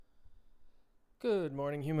Good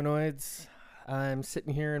morning, humanoids. I'm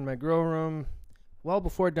sitting here in my grow room well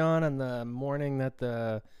before dawn on the morning that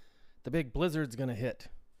the big blizzard's gonna hit.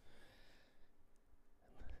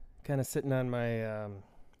 Kind of sitting on my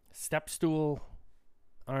step stool,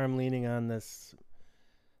 arm leaning on this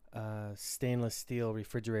stainless steel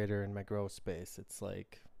refrigerator in my grow space. It's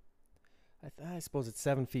like, I suppose it's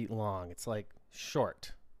 7 feet long. It's like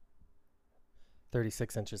short,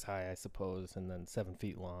 36 inches high, I suppose, and then 7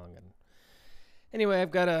 feet long. And anyway,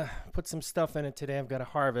 I've got to put some stuff in it today. I've got to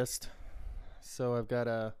harvest. So I've got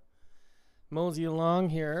to mosey along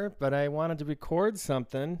here, but I wanted to record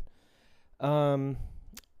something.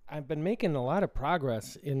 I've been making a lot of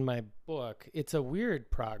progress in my book. It's a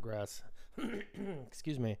weird progress.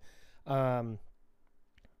 Excuse me.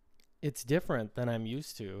 It's different than I'm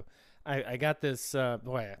used to. I got this, sorry,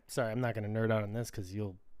 I'm not going to nerd out on this because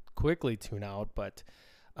you'll quickly tune out, but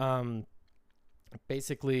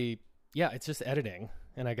basically, yeah, it's just editing,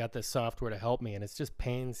 and I got this software to help me, and it's just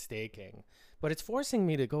painstaking, but it's forcing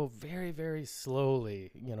me to go very, very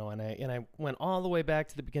slowly, and I went all the way back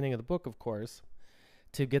to the beginning of the book, of course,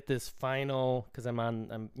 to get this final, because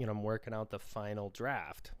I'm working out the final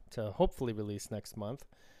draft to hopefully release next month.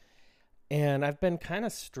 And I've been kind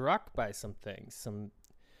of struck by some things, some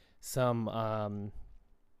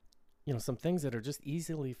things that are just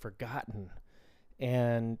easily forgotten,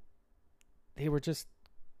 and they were just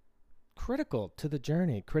critical to the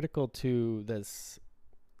journey, critical to this,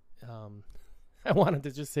 I wanted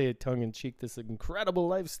to just say it tongue-in-cheek, this incredible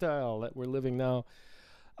lifestyle that we're living now.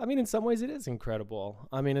 I mean, in some ways it is incredible.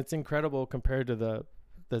 I mean, it's incredible compared to the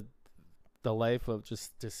life of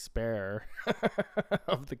just despair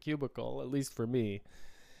of the cubicle, at least for me.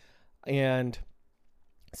 And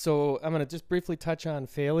so I'm going to just briefly touch on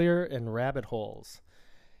failure and rabbit holes.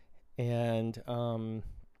 And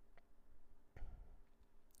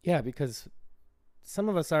yeah, because some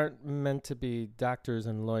of us aren't meant to be doctors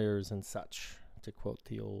and lawyers and such, to quote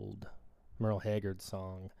the old Merle Haggard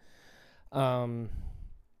song.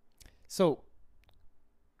 So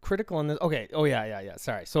critical in this. Okay. Oh yeah.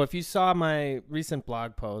 Sorry. So if you saw my recent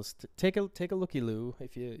blog post, take a looky-loo.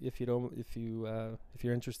 If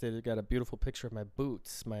you're interested, I got a beautiful picture of my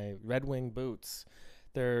boots, my Red Wing boots.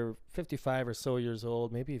 They're 55 or so years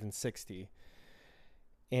old, maybe even 60,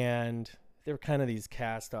 and they were kind of these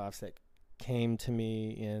cast-offs that came to me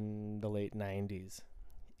in the late 90s.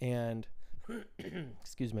 And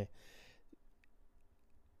excuse me.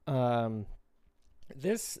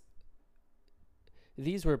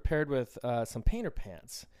 These were paired with some painter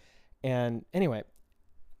pants. And anyway,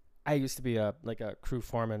 I used to be a crew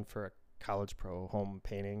foreman for a college pro home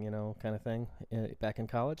painting, kind of thing back in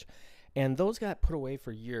college. And those got put away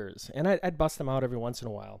for years. And I'd bust them out every once in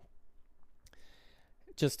a while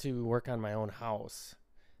just to work on my own house.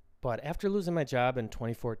 But after losing my job in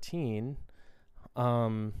 2014,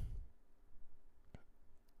 it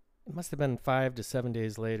must have been 5 to 7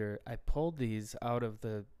 days later, I pulled these out of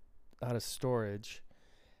storage,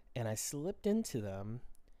 and I slipped into them,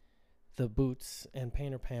 the boots and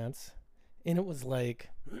painter pants, and it was like,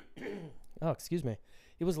 it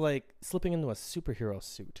was like slipping into a superhero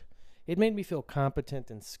suit. It made me feel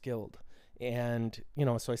competent and skilled. And,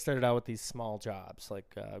 so I started out with these small jobs,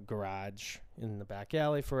 like a garage in the back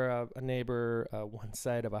alley for a neighbor, one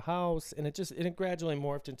side of a house, and it gradually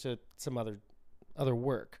morphed into some other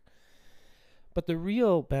work. But the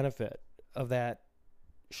real benefit of that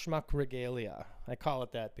schmuck regalia, I call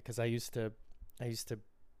it that because I used to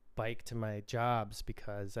bike to my jobs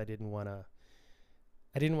because I didn't want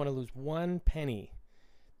to lose one penny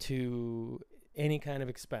to any kind of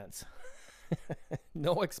expense.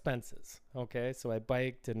 No expenses. Okay. So I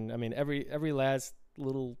biked, and I mean, every last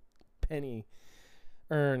little penny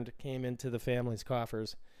earned came into the family's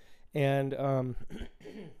coffers. And,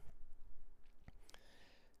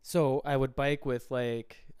 so I would bike with I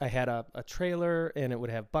had a trailer, and it would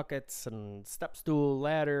have buckets and step stool,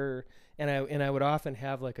 ladder. And I would often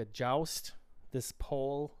have a joust, this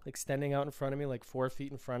pole extending out in front of me, 4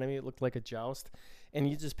 feet in front of me. It looked like a joust. And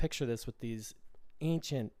you just picture this with these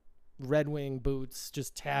ancient Red Wing boots,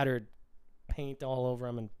 just tattered, paint all over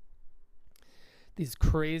them, and these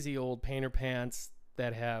crazy old painter pants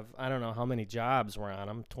that have, I don't know how many jobs were on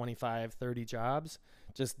them, 25, 30 jobs,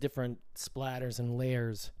 just different splatters and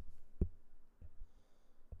layers.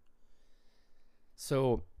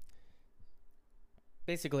 So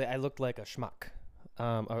basically I looked like a schmuck,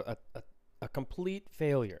 a complete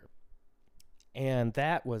failure. And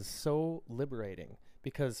that was so liberating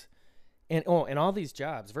because and all these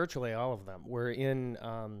jobs, virtually all of them, were in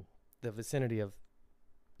the vicinity of,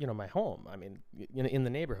 my home. I mean, in the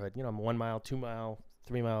neighborhood, I'm 1 mile, 2 mile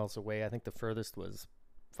 3 miles away. I think the furthest was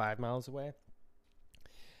 5 miles away.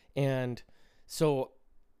 And so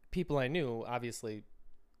people I knew obviously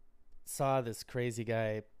saw this crazy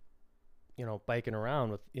guy, biking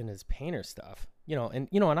around in his painter stuff, and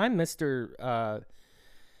I'm Mr.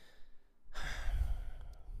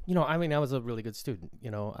 I was a really good student,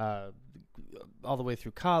 all the way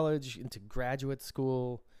through college into graduate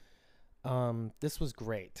school. This was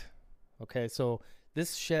great. Okay. So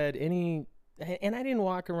this shed and I didn't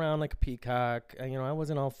walk around like a peacock. I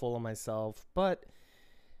wasn't all full of myself, but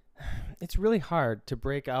it's really hard to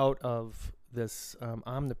break out of this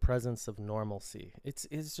omnipresence of normalcy.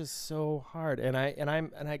 It's just so hard, and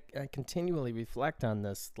I continually reflect on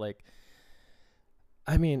this. Like,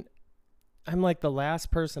 I'm like the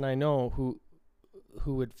last person I know who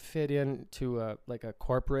would fit into a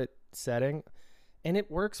corporate setting, and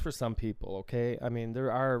it works for some people. Okay,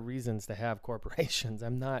 there are reasons to have corporations.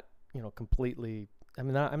 I'm not completely.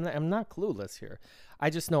 I'm not clueless here. I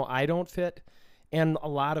just know I don't fit. And a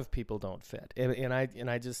lot of people don't fit, and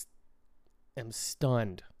I just am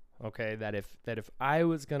stunned. Okay, that if I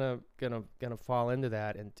was gonna fall into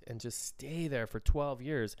that and just stay there for 12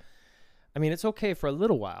 years, it's okay for a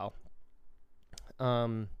little while.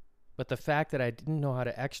 But the fact that I didn't know how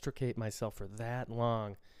to extricate myself for that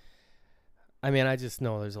long, I just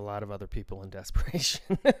know there's a lot of other people in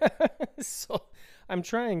desperation. So I'm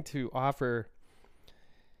trying to offer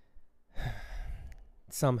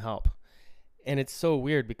some help. And it's so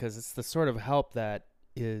weird because it's the sort of help that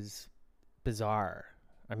is bizarre.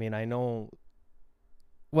 I know,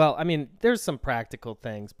 there's some practical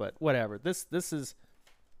things, but whatever. This is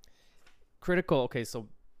critical. Okay, so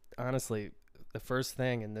honestly, the first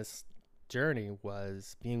thing in this journey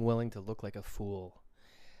was being willing to look like a fool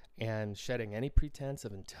and shedding any pretense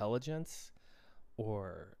of intelligence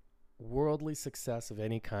or worldly success of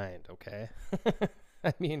any kind, okay?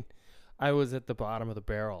 I was at the bottom of the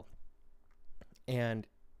barrel. And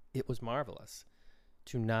it was marvelous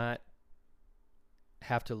to not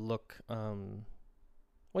have to look,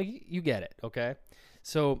 you get it, okay?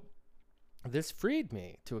 So this freed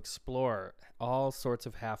me to explore all sorts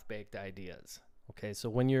of half-baked ideas, okay? So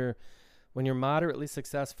when you're moderately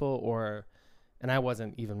successful, and I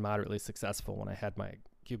wasn't even moderately successful when I had my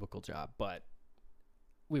cubicle job, but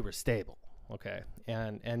we were stable, okay?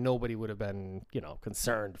 And nobody would have been,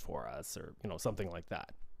 concerned for us or, something like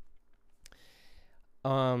that.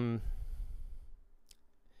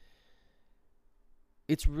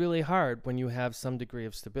 It's really hard when you have some degree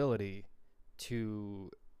of stability to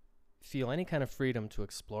feel any kind of freedom to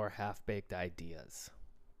explore half-baked ideas.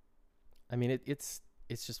 It's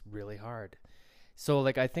just really hard. So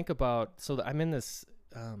I think about, I'm in this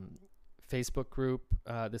Facebook group,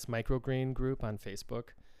 this microgreen group on Facebook.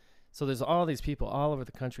 So there's all these people all over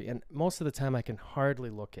the country, and most of the time I can hardly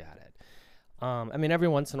look at it. Every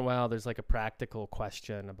once in a while there's a practical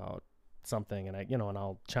question about something, and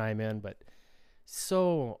I'll chime in, but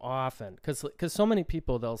so often, because so many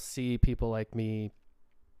people, they'll see people like me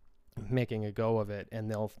making a go of it,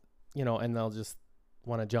 and they'll just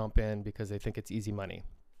want to jump in because they think it's easy money.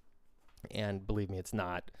 And believe me, it's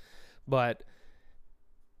not. But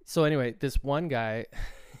so anyway, this one guy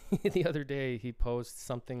the other day, he posts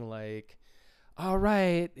something like, all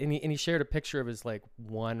right, and he shared a picture of his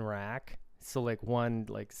one rack. So one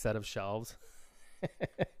set of shelves.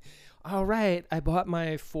 All right, I bought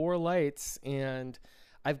my 4 lights, and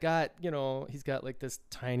I've got, he's got this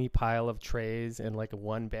tiny pile of trays and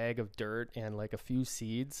 1 bag of dirt and a few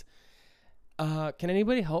seeds. Can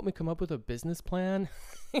anybody help me come up with a business plan?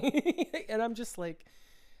 And I'm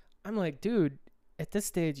dude, at this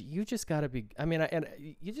stage, you just got to be,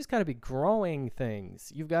 you just got to be growing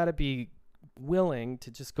things. You've got to be willing to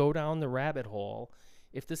just go down the rabbit hole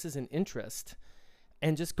if this is an interest,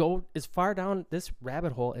 and just go as far down this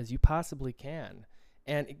rabbit hole as you possibly can,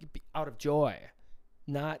 and it could be out of joy,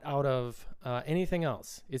 not out of anything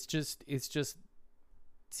else. It's just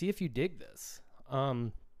see if you dig this.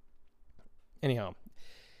 Anyhow,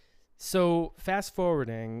 so fast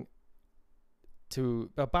forwarding to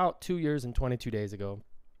about 2 years and 22 days ago,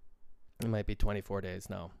 it might be 24 days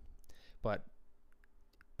now, but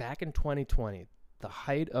back in 2020, the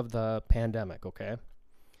height of the pandemic, okay,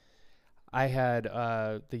 I had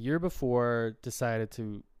the year before decided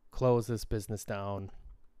to close this business down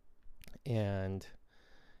and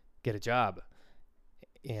get a job.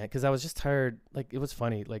 And because I was just tired, it was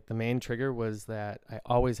funny. The main trigger was that I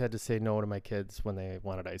always had to say no to my kids when they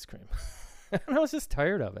wanted ice cream. And I was just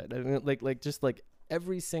tired of it. And just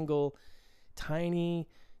every single tiny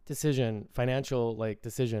financial like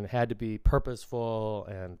decision had to be purposeful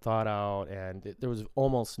and thought out, and there was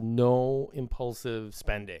almost no impulsive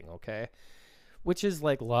spending, okay? Which is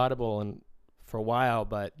like laudable and for a while,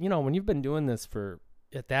 but when you've been doing this for,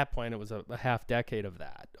 at that point, it was a half decade of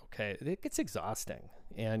that, okay? It gets exhausting,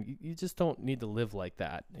 and you just don't need to live like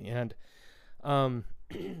that. And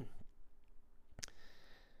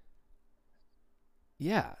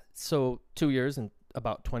yeah, so 2 years and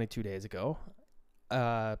about 22 days ago,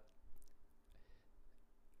 I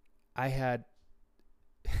had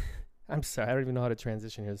I'm sorry, I don't even know how to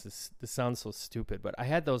transition here. This sounds so stupid, but I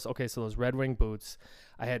had those, okay, so those Red Wing boots.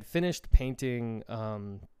 I had finished painting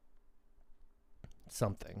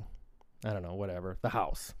something. I don't know, whatever. The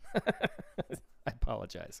house. I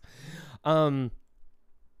apologize. And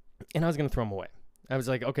I was going to throw them away. I was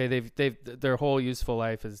like, okay, their whole useful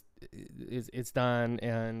life is it's done,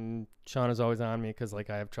 and Sean is always on me because like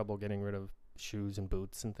I have trouble getting rid of shoes and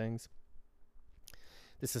boots and things.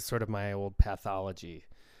 This is sort of my old pathology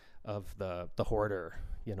of the hoarder,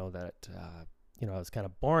 that I was kind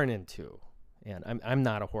of born into. And I'm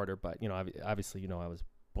not a hoarder, but obviously I was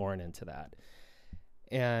born into that.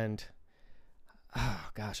 And oh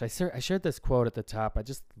gosh, I shared this quote at the top. I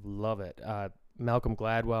just love it. Malcolm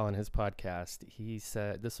Gladwell in his podcast, he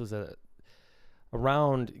said this was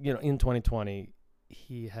around in 2020.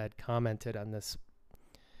 He had commented on this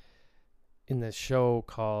in this show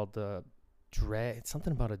called it's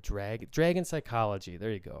something about a dragon psychology.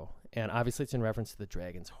 There you go. And obviously it's in reference to the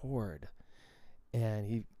dragon's hoard. And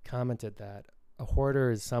he commented that a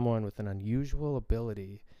hoarder is someone with an unusual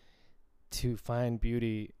ability to find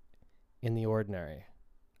beauty in the ordinary.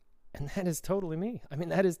 And that is totally me. I mean,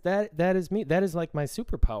 that is me. That is like my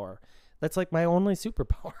superpower. That's like my only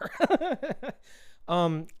superpower.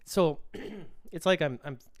 So it's like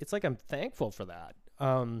I'm thankful for that.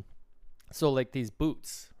 So like these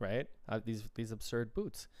boots, right? These absurd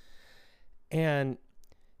boots. And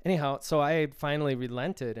anyhow, so I finally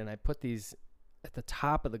relented and I put these at the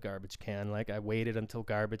top of the garbage can. Like I waited until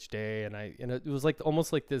garbage day, and it was like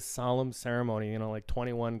almost like this solemn ceremony, like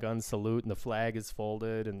 21 gun salute, and the flag is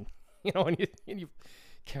folded, and and you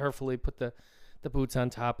carefully put the boots on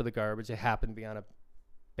top of the garbage. They happen to be on a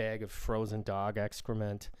bag of frozen dog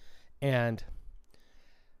excrement. And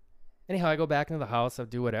anyhow, I go back into the house, I'll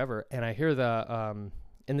do whatever, and I hear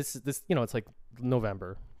and this it's like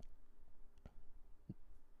November,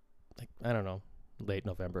 like I don't know, late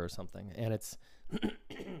November or something, and it's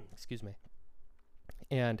excuse me,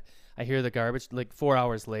 and I hear the garbage like 4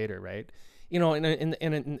 hours later, right?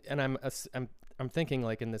 And I'm thinking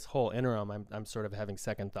like in this whole interim, I'm sort of having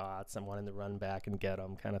second thoughts. I'm wanting to run back and get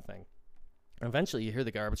them, kind of thing. And eventually, you hear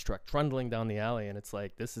the garbage truck trundling down the alley, and it's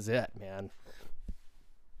like, this is it, man.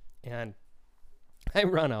 And I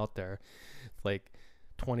run out there, like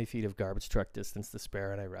 20 feet of garbage truck distance to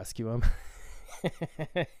spare, and I rescue him.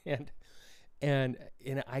 and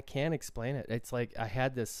I can't explain it. It's like I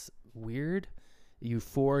had this weird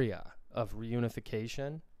euphoria of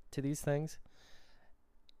reunification to these things,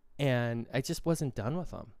 and I just wasn't done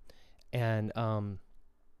with them. And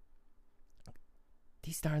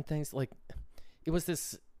these darn things, like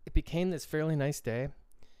it became this fairly nice day.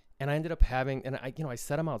 And I ended up having, and I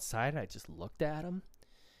set them outside, and I just looked at them,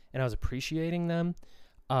 and I was appreciating them.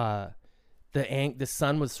 The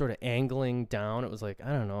sun was sort of angling down. It was like, I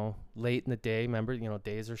don't know, late in the day. Remember,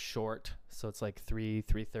 days are short, so it's like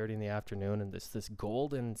 3:30 in the afternoon, and this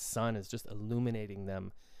golden sun is just illuminating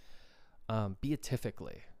them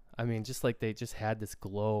beatifically. I mean, just like they just had this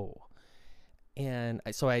glow. And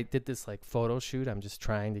so I did this like photo shoot. I'm just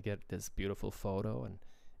trying to get this beautiful photo,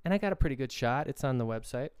 and I got a pretty good shot. It's on the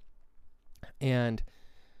website. And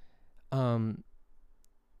I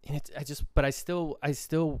still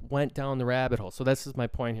went down the rabbit hole. So this is my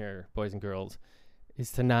point here, boys and girls, is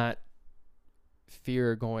to not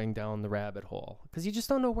fear going down the rabbit hole, because you just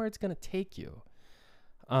don't know where it's going to take you.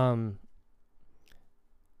 I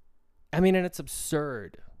mean, and it's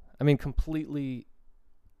absurd. I mean, completely,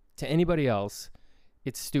 to anybody else,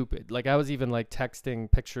 it's stupid. Like I was even like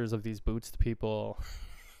texting pictures of these boots to people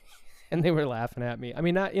and they were laughing at me. I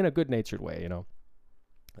mean, not in a good-natured way,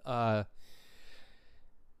 but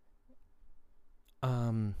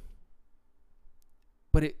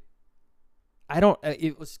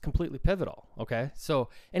it was completely pivotal. Okay. So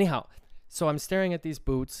anyhow, I'm staring at these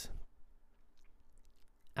boots.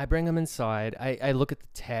 I bring them inside. I look at the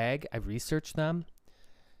tag. I research them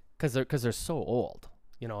because they're so old,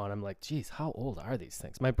 and I'm like, geez, how old are these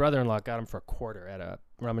things? My brother-in-law got them for $quarter at a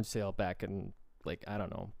rummage sale back in, like, I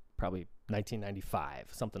don't know, probably 1995,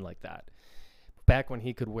 something like that, back when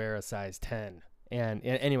he could wear a size 10. And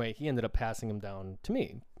anyway, he ended up passing them down to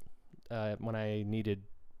me. when I needed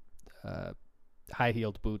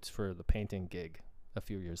high-heeled boots for the painting gig a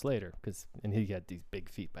few years later, and he had these big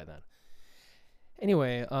feet by then.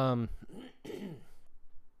 Anyway,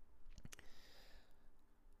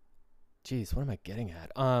 geez, what am I getting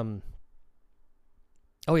at? Oh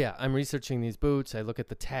yeah, I'm researching these boots. I look at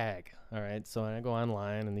the tag. All right, so I go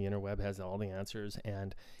online, and the interweb has all the answers.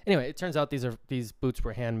 And anyway, it turns out these boots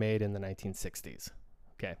were handmade in the 1960s.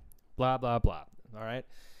 Okay, blah blah blah. All right,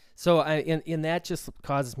 so in that just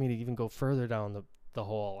causes me to even go further down the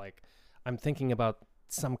hole. Like, I'm thinking about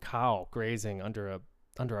some cow grazing under a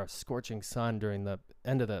scorching sun during the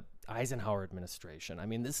end of the Eisenhower administration. I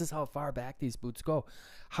mean, this is how far back these boots go.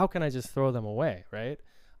 How can I just throw them away, right?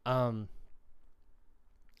 And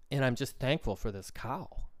I'm just thankful for this cow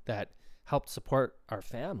that helped support our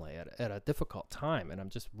family at a difficult time. And I'm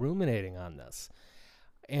just ruminating on this.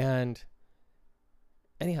 And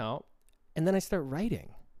anyhow, and then I start writing.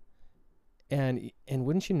 And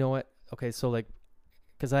wouldn't you know it? Okay, so like,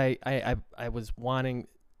 because I was wanting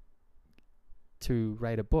to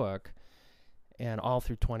write a book, and all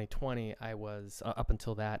through 2020, I was up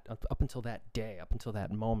until that day, up until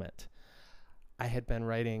that moment, I had been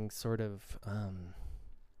writing sort of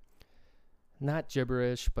not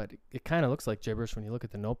gibberish, but it kind of looks like gibberish when you look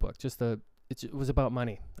at the notebook. It was about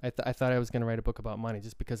money. I thought I was going to write a book about money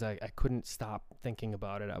just because I couldn't stop thinking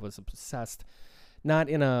about it. I was obsessed, not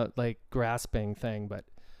in a like grasping thing, but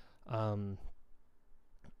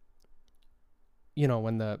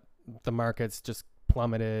when the markets just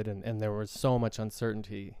plummeted and there was so much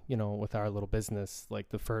uncertainty, with our little business, like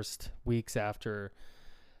the first weeks after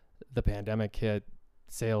the pandemic hit,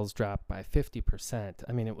 sales dropped by 50%.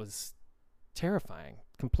 I mean, it was terrifying,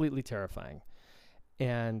 completely terrifying.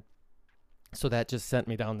 And so that just sent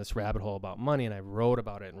me down this rabbit hole about money, and I wrote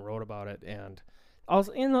about it. And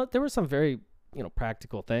also, there were some very,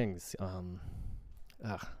 practical things. You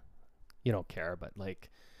don't care, but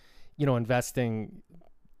like, investing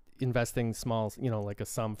small, like a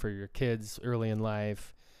sum for your kids early in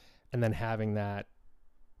life, and then having that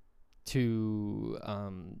to,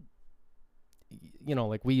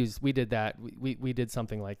 like we did that. We did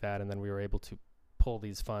something like that, and then we were able to pull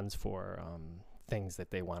these funds for things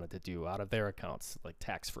that they wanted to do out of their accounts, like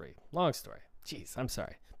tax-free. Long story. Jeez, I'm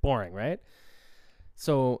sorry. Boring, right?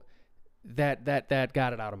 So that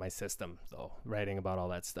got it out of my system, though, writing about all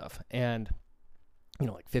that stuff. And,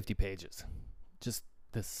 like 50 pages. Just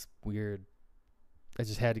this weird, I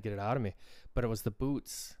just had to get it out of me. But it was the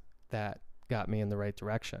boots that got me in the right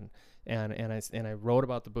direction. And I wrote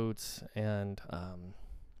about the boots, and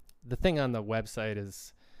the thing on the website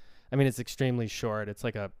is, I mean, it's extremely short. It's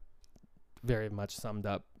like a very much summed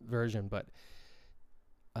up version, but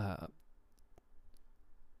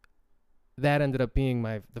that ended up being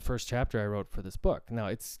the first chapter I wrote for this book. Now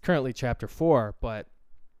it's currently chapter 4, but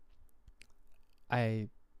I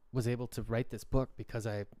was able to write this book because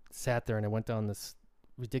I sat there and I went down this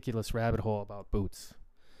ridiculous rabbit hole about boots,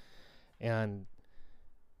 and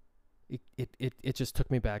it just took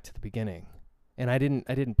me back to the beginning. And I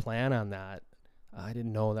didn't plan on that. I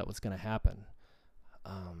didn't know that was going to happen.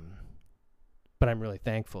 But I'm really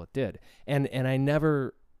thankful it did. And I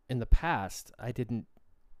never, in the past, I didn't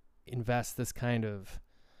invest this kind of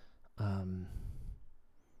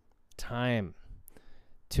time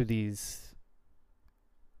to these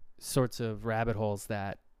sorts of rabbit holes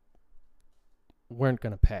that weren't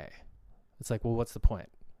going to pay. It's like, well, what's the point?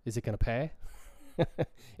 Is it going to pay?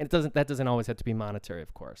 And that doesn't always have to be monetary,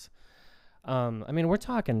 of course. I mean, we're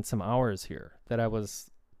talking some hours here that I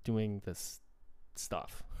was doing this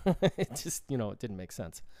stuff. It just, it didn't make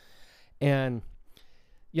sense. And,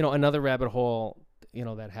 another rabbit hole,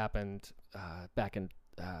 that happened back in,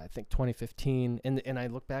 I think 2015. And I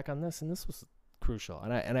look back on this, and this was crucial.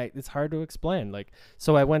 And it's hard to explain. Like,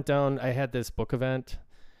 so I went down, I had this book event,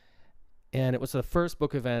 and it was the first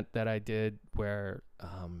book event that I did where,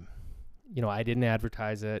 I didn't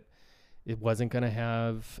advertise it. It wasn't going to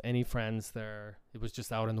have any friends there. It was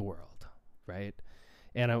just out in the world, right?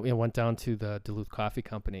 And I went down to the Duluth Coffee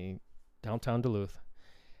Company, downtown Duluth.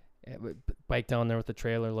 Bike down there with a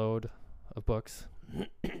trailer load of books.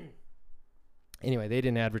 Anyway, they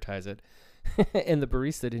didn't advertise it. And the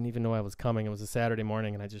barista didn't even know I was coming. It was a Saturday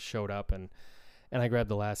morning, and I just showed up, and I grabbed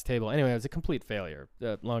the last table. Anyway, it was a complete failure.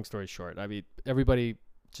 Long story short, I mean, everybody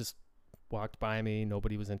just walked by me.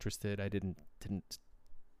 Nobody was interested. I didn't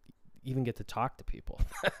even get to talk to people.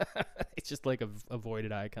 It's just like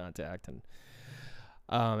avoided eye contact. And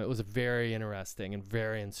it was very interesting and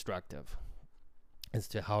very instructive as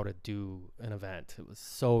to how to do an event. It was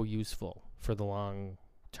so useful for the long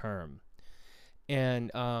term.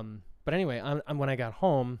 And but anyway, when I got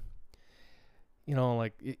home,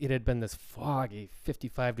 like it had been this foggy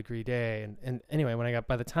 55-degree day. And anyway,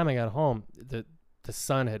 by the time I got home, the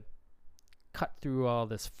sun had cut through all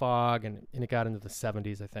this fog and it got into the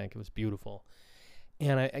 70s, I think. It was beautiful.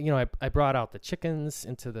 And I brought out the chickens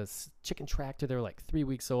into this chicken tractor. They were like 3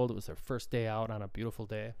 weeks old. It was their first day out on a beautiful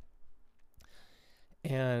day.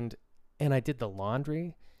 And I did the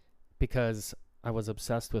laundry because I was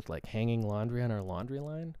obsessed with like hanging laundry on our laundry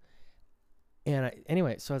line. And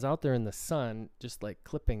anyway, so I was out there in the sun, just like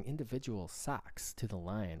clipping individual socks to the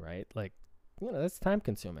line, right? Like, that's time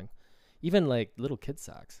consuming, even like little kid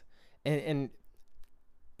socks. And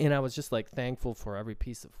I was just like thankful for every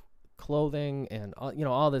piece of clothing and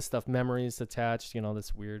all this stuff, memories attached,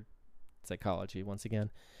 this weird psychology once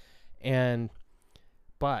again.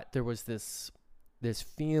 But there was this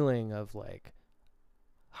feeling of like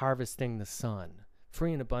harvesting the sun,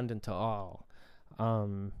 free and abundant to all.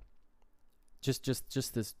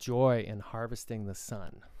 Just this joy in harvesting the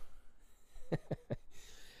sun.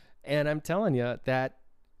 And I'm telling you that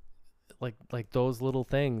like those little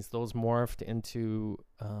things, those morphed into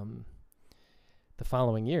the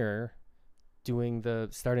following year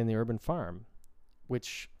starting the urban farm,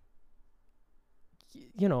 which,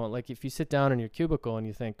 like if you sit down in your cubicle and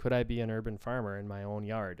you think, could I be an urban farmer in my own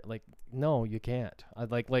yard? Like, no, you can't.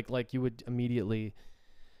 I'd like you would immediately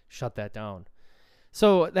shut that down.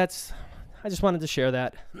 So I just wanted to share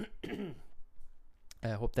that. I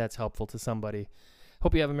hope that's helpful to somebody.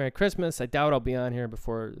 Hope you have a Merry Christmas. I doubt I'll be on here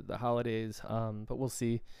before the holidays, but we'll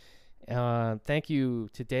see. Thank you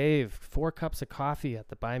to Dave. 4 cups of coffee at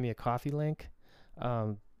the Buy Me a Coffee link.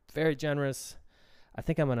 Very generous. I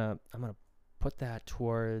think I'm gonna put that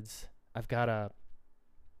towards. I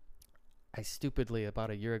stupidly about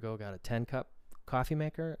a year ago got a 10-cup coffee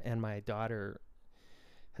maker, and my daughter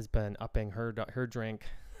has been upping her drink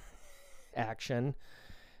action,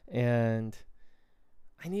 and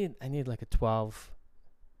I need like a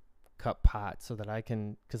 12-cup pot so that I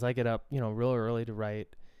can, because I get up real early to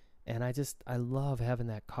write, and I love having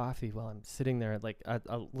that coffee while I'm sitting there. Like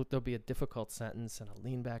I'll look, there'll be a difficult sentence and I'll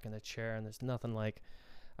lean back in the chair, and there's nothing like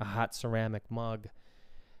a hot ceramic mug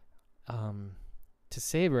to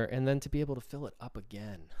savor, and then to be able to fill it up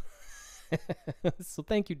again. So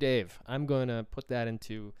thank you, Dave. I'm going to put that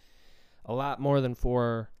into a lot more than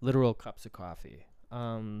 4 literal cups of coffee.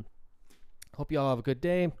 Hope you all have a good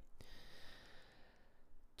day.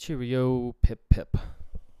 Cheerio, pip, pip.